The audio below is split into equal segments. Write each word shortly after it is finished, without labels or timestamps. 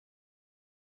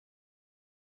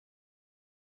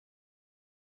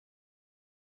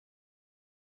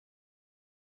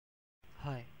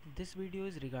Hi, this video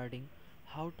is regarding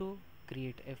how to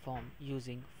create a form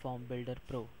using Form Builder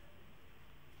Pro.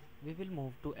 We will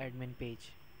move to admin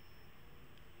page.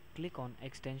 Click on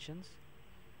extensions.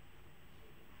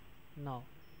 Now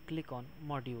click on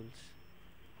modules.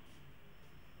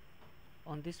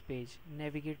 On this page,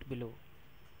 navigate below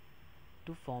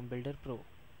to Form Builder Pro.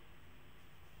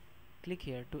 Click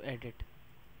here to edit.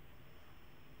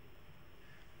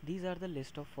 These are the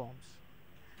list of forms.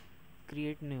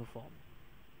 Create new form.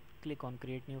 Click on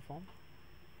create new form.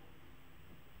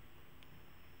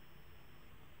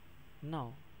 Now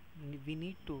we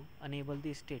need to enable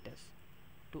the status.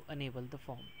 To enable the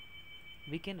form,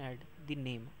 we can add the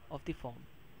name of the form.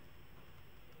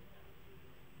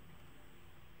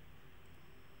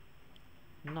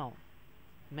 Now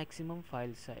maximum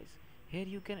file size. Here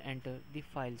you can enter the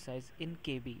file size in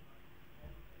KB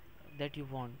that you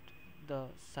want the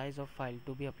size of file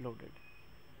to be uploaded.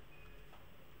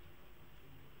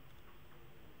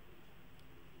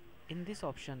 In this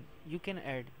option you can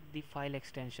add the file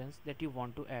extensions that you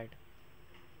want to add.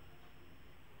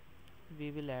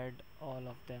 We will add all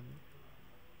of them.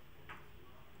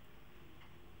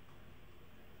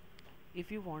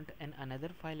 If you want another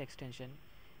file extension,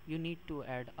 you need to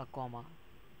add a comma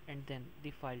and then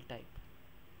the file type.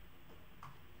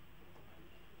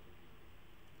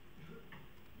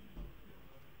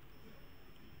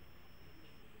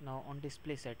 Now on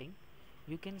display setting,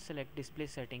 you can select display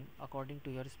setting according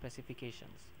to your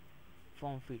specifications.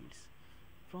 Form fields.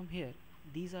 From here,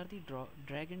 these are the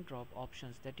drag and drop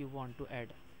options that you want to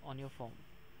add on your form.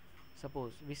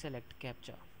 Suppose we select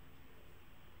CAPTCHA.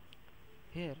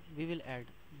 Here we will add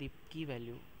the key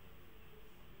value,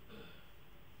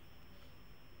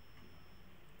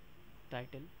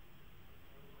 title,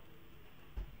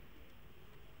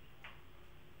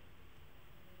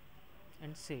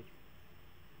 and save.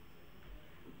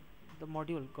 The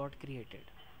module got created.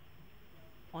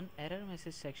 On error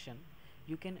message section,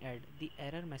 you can add the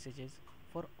error messages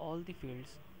for all the fields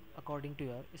according to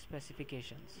your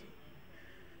specifications.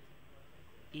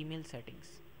 Email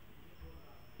settings.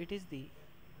 It is the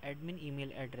admin email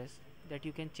address that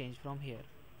you can change from here.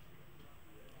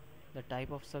 The type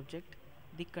of subject,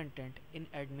 the content in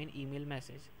admin email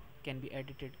message can be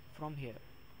edited from here.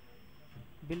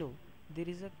 Below, there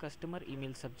is a customer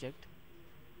email subject,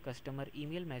 customer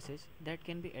email message that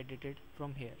can be edited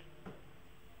from here.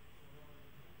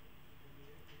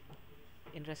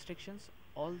 In restrictions,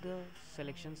 all the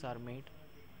selections are made.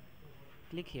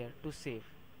 Click here to save.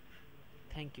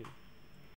 Thank you.